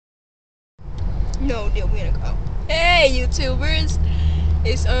No, we in a car. Hey, YouTubers.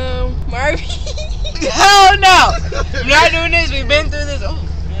 It's Marvin. Hell no! We're not doing this. We've been through this. Oh.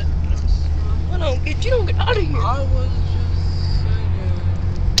 Hold on, you don't get out of here. I was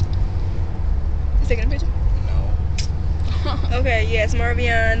You taking a picture? No. Okay, yes,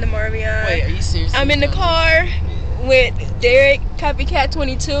 Marvion, the Marvion. Wait, are you serious? I'm in the car with Derek, Copycat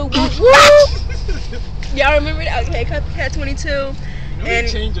 22. Woo, woo! Y'all remember that? Okay, Copycat 22. And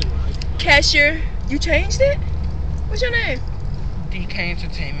changed it, right? Cashier. You changed it? What's your name? DK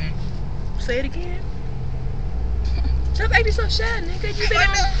Entertainment. Say it again. Stop acting so shy, nigga. You been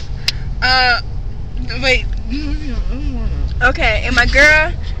on. Wait. Okay, and my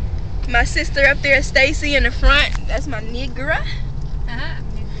girl, my sister up there, Stacy in the front. That's my nigga.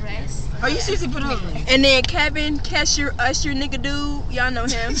 Are you seriously put on? And then Kevin, Cashier, Usher, nigga dude. Y'all know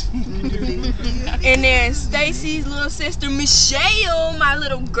him. And then Stacy's little sister, Michelle, my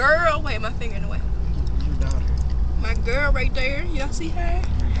little girl. Wait, my finger in the way. Your daughter. My girl right there. Y'all see her?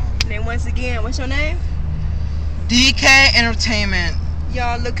 And then once again, what's your name? DK Entertainment.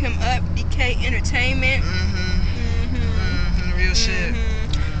 Y'all look him up. DK Entertainment. Real shit.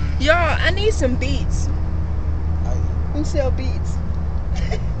 Y'all, I need some beats. Who sell beats?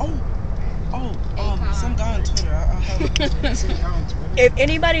 Some guy on Twitter. I'll have Some guy on Twitter. If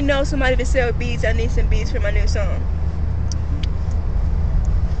anybody knows somebody to sell beats, I need some beats for my new song.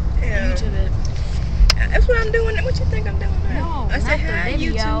 Yeah. That's what I'm doing. What you think I'm doing now? No, I said, not the hi,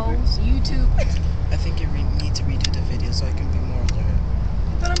 videos. YouTube. I think you need to redo the video so I can be more alert.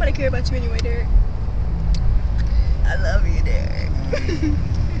 But nobody care about you anyway, Derek. I love you, Derek.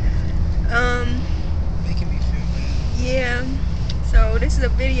 Making me feel bad. Yeah. So this is a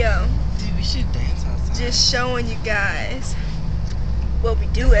video Dude, we should dance outside. just showing you guys what we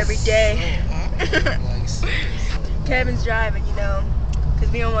do every day. Like, seriously. Kevin's driving, you know,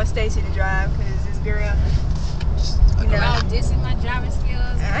 because we don't want Stacy to drive because this girl, you know. Y'all dissing my driving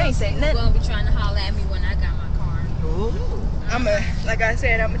skills. I ain't saying nothing. Gonna be trying to holler at me when I got my car. Ooh. Like I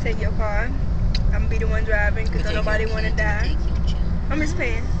said, I'm gonna take your car. I'm gonna be the one driving because don't nobody want to die. I'm just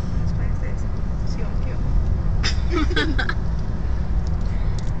playing. Stacy. She don't kill me.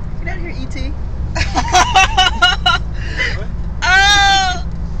 Get out of here, E.T. Oh!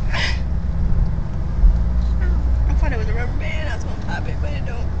 I thought it was a rubber band. I was gonna pop it, but it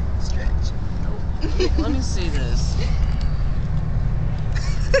don't stretch. Let me see this.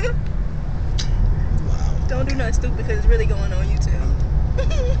 Wow. Don't do nothing stupid because it's really going on YouTube.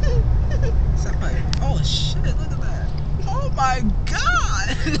 Somebody. Oh shit! Look at that. Oh my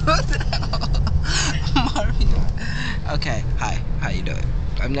god! What the hell? Mario. Okay. Hi. How you doing?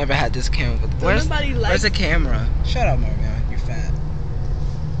 I've never had this camera. Where's the camera? Shut up, Mario. You're fat.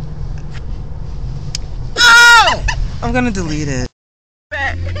 Oh! I'm gonna delete it.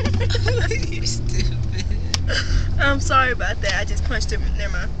 You're stupid. I'm sorry about that. I just punched him.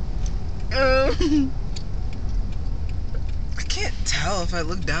 Never mind. I can't tell if I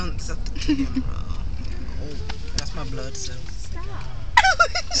look down. It's at the camera. Oh, that's my blood cells. Stop.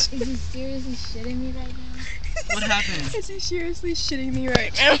 Is he seriously shitting me right now? What happened? Is he seriously shitting me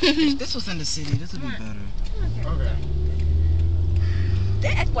right now? If this was in the city, this would be better. Okay. They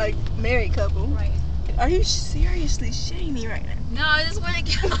act like a married couple. Right. Are you seriously shitting me right now? No, I just want to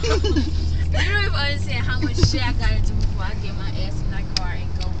get You don't even understand how much shit I gotta do before I get my ass in that car and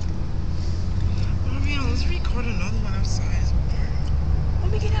go. Mario, let's record another one outside.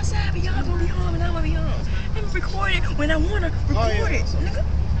 When we get outside, but y'all gonna be home and I'm gonna be home. I'm recording when I wanna record it. Nigga.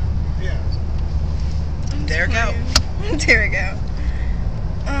 Yeah. Derek out. Derek out.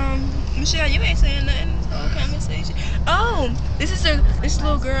 Michelle, you ain't saying nothing. This whole conversation. Oh, this is this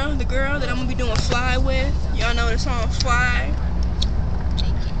little girl, the girl that I'm gonna be doing Fly with. Y'all know the song Fly.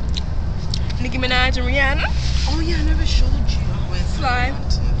 Nicki Minaj and Rihanna. Oh yeah, I never showed you. Fly.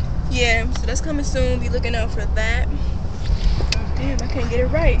 Yeah, so that's coming soon. Be looking out for that. Oh, damn, I can't get it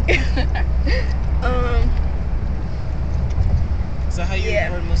right. Is that how you Yeah.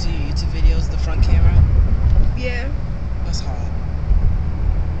 record most of your YouTube videos? The front camera? Yeah. That's hot.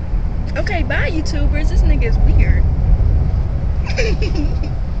 Okay, bye YouTubers. This nigga is weird.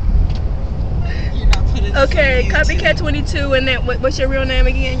 You're not putting this Okay, on YouTube. Copycat 22 and then what's your real name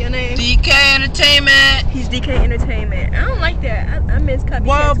again? Your name? DK Entertainment. He's DK Entertainment. I don't like that. I miss Copycat 22.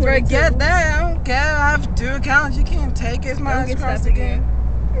 Well, forget that. I don't care. I have 2 accounts. You can't take it. My Don't eyes get crossed stopped again.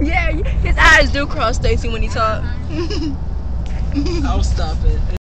 Yeah, his eyes do cross, Stacy, when he talk. I'll stop it.